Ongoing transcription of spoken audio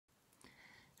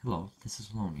Hello, this is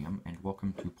Lonium, and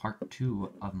welcome to part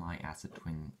 2 of my ASSA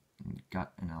Twin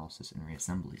gut analysis and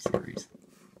reassembly series.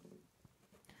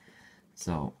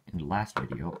 So, in the last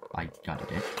video, I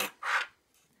gutted it,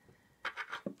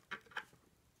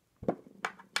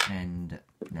 and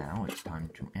now it's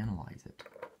time to analyze it.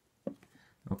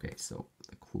 Okay, so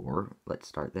the core, let's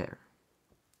start there.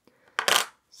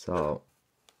 So,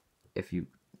 if you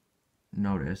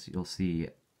notice, you'll see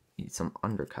some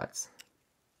undercuts.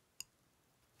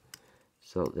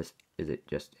 So this is it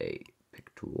just a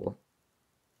pick tool.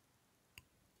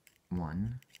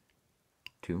 1,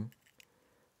 2,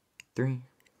 3.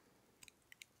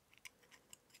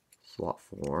 Slot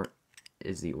 4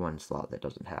 is the one slot that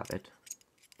doesn't have it.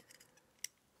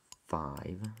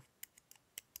 5,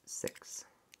 6.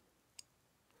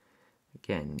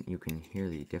 Again, you can hear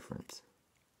the difference.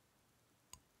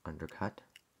 Undercut,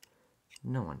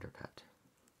 no undercut.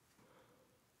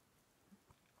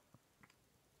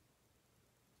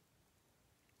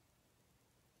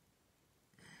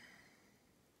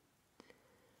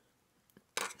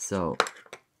 So,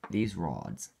 these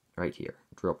rods right here,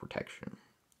 drill protection.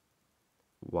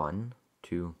 1,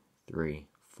 2, 3,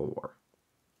 4.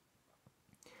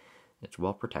 It's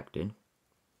well protected.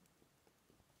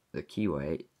 The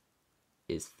keyway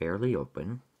is fairly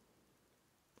open.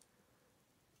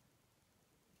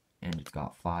 And it's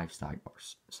got 5 side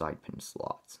pin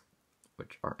slots,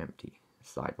 which are empty.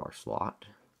 Sidebar slot.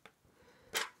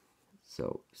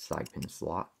 So, side pin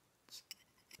slot,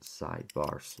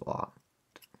 sidebar slot.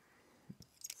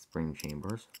 Spring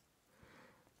chambers.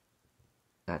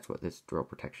 That's what this drill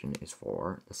protection is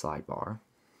for, the sidebar.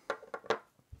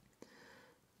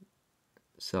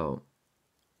 So,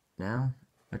 now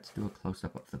let's do a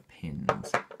close-up of the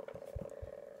pins.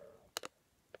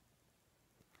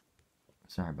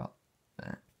 Sorry about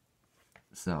that.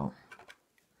 So,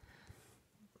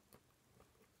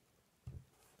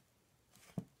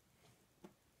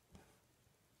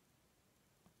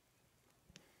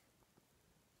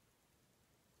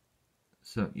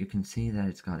 you can see that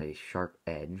it's got a sharp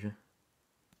edge.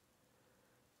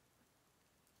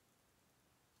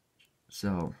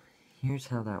 So here's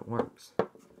how that works.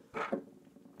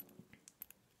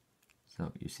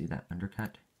 So you see that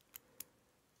undercut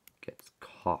gets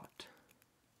caught.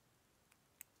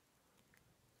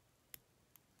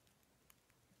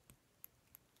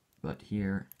 But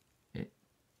here it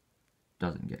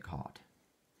doesn't get caught.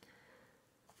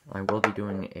 I will be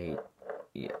doing a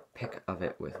pick of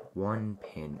it with 1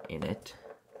 pin in it.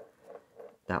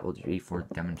 That will be for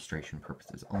demonstration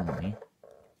purposes only.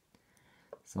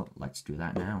 So let's do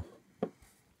that now.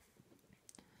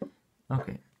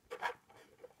 Okay,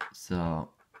 so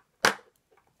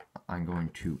I'm going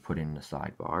to put in the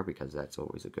sidebar because that's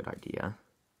always a good idea.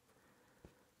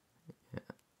 Yeah.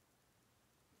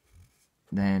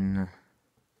 Then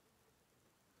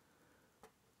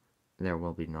there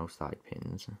will be no side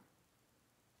pins.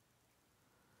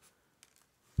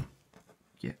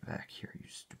 Get back here, you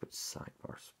stupid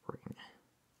sidebar spring.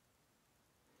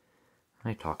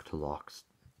 I talk to locks.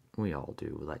 We all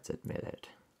do, let's admit it.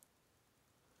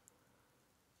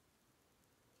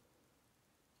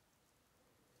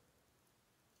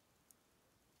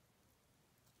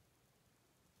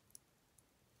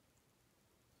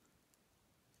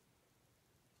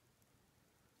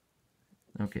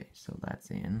 Okay, so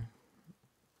that's in.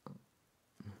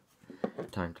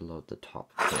 Time to load the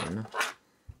top pin.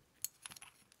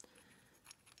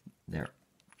 There.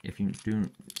 If you do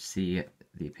see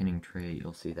the pinning tray,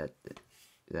 you'll see that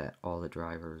all the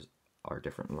drivers are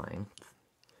different lengths.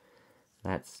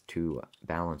 That's to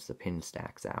balance the pin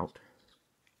stacks out.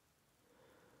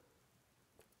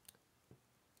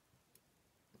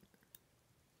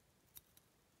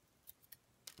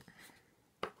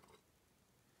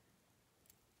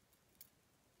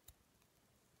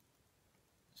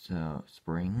 So,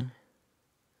 spring.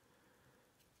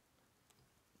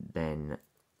 Then,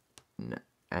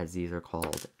 as these are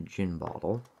called, gin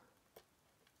bottle.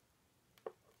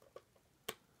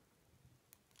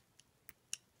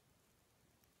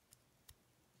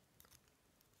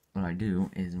 What I do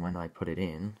is when I put it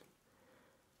in,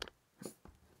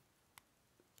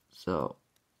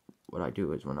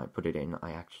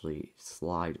 I actually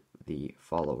slide the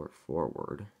follower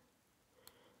forward.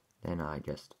 Then I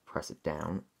just press it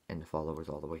down, and the follower's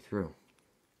all the way through.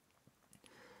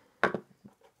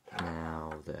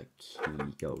 Now the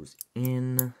key goes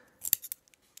in.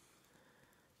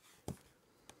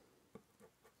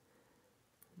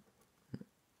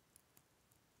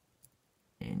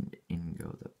 And in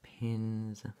go the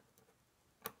pins.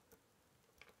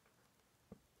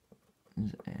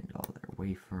 And all their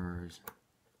wafers.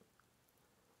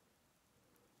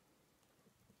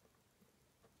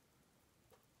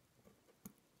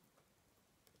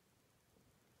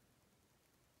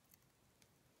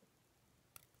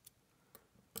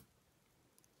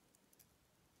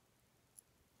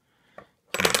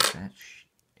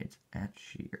 it's at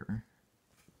shear.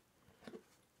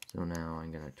 So now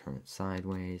I'm going to turn it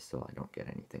sideways so I don't get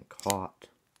anything caught.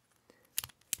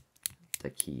 The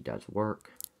key does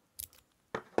work.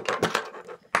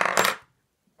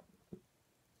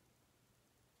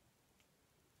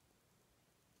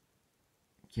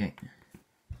 Okay.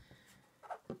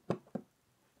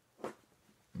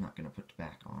 I'm not going to put the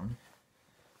back on.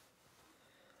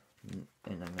 And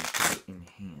I'm going to put it in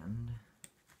hand.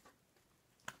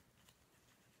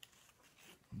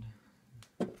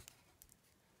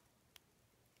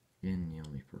 Again, the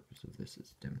only purpose of this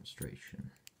is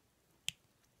demonstration.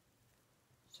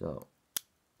 So,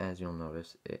 as you'll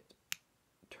notice, it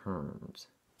turns.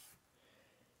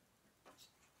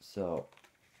 So,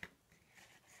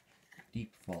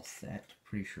 deep false set,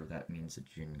 pretty sure that means the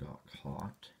gin got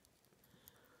caught.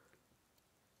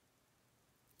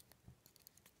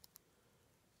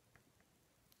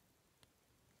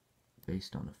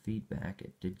 Based on the feedback,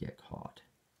 it did get caught.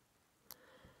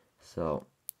 So,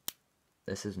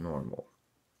 this is normal.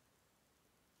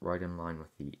 Right in line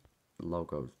with the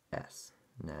logo's S.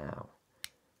 Now,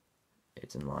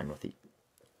 it's in line with the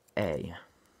A.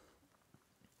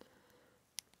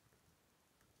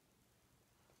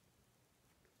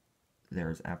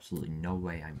 There's absolutely no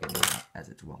way I'm getting that as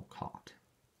it's well caught.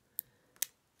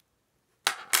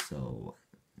 So,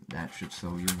 that should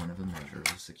show you one of the measures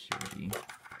of security.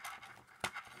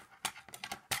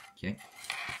 Okay.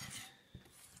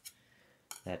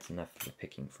 That's enough for the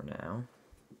picking for now.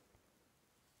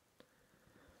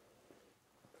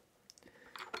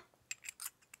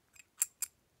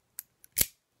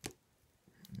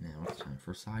 Now it's time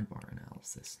for sidebar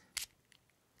analysis.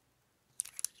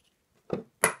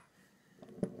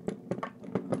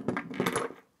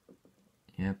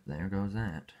 Yep, there goes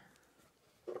that.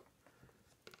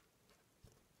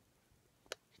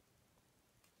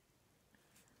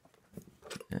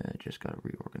 Just gotta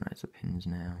reorganize the pins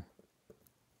now.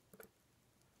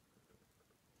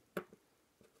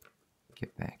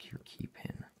 Get back your key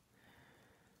pin.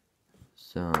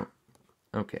 So,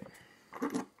 okay.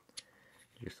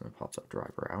 Just gonna pop that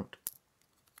driver out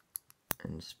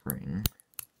and spring.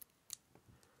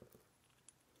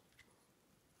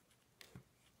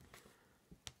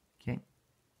 Okay,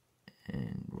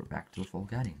 and we're back to the full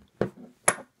guiding.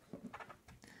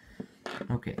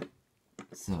 Okay,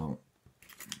 so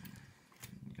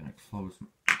I'm gonna close my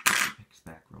picks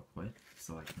back real quick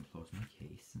so I can close my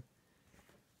case,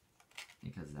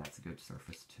 because that's a good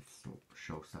surface to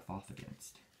show stuff off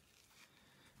against.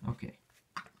 Okay,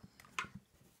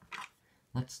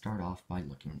 let's start off by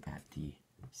looking at the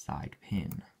side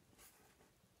pin.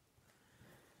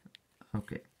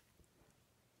 Okay,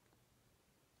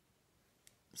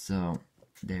 so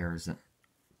there's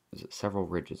several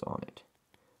ridges on it.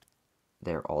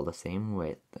 They're all the same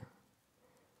width,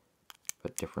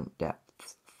 but different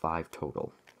depths, 5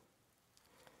 total.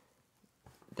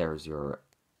 There's your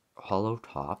hollow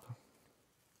top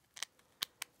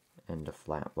and a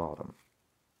flat bottom.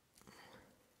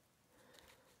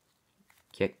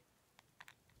 Okay,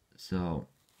 so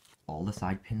all the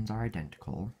side pins are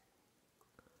identical.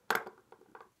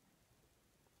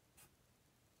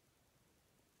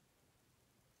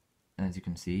 As you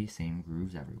can see, same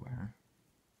grooves everywhere.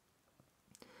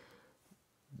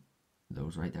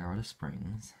 Those right there are the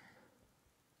springs.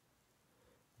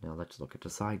 Now let's look at the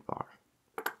sidebar,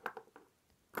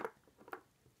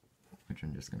 which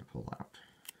I'm just going to pull out.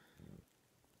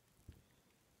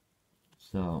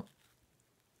 So,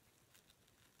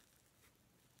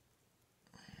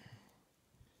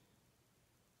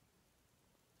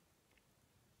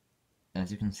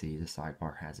 as you can see, the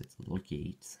sidebar has its little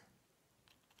gates.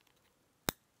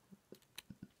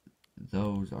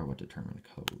 Those are what determine the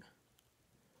code.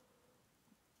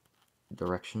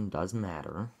 Direction does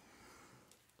matter.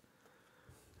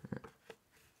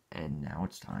 And now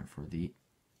it's time for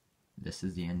this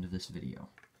is the end of this video.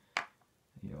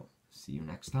 See you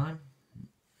next time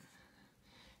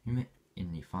in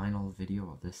the final video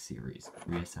of this series,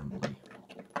 reassembly.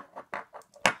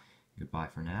 Goodbye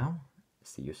for now.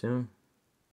 See you soon.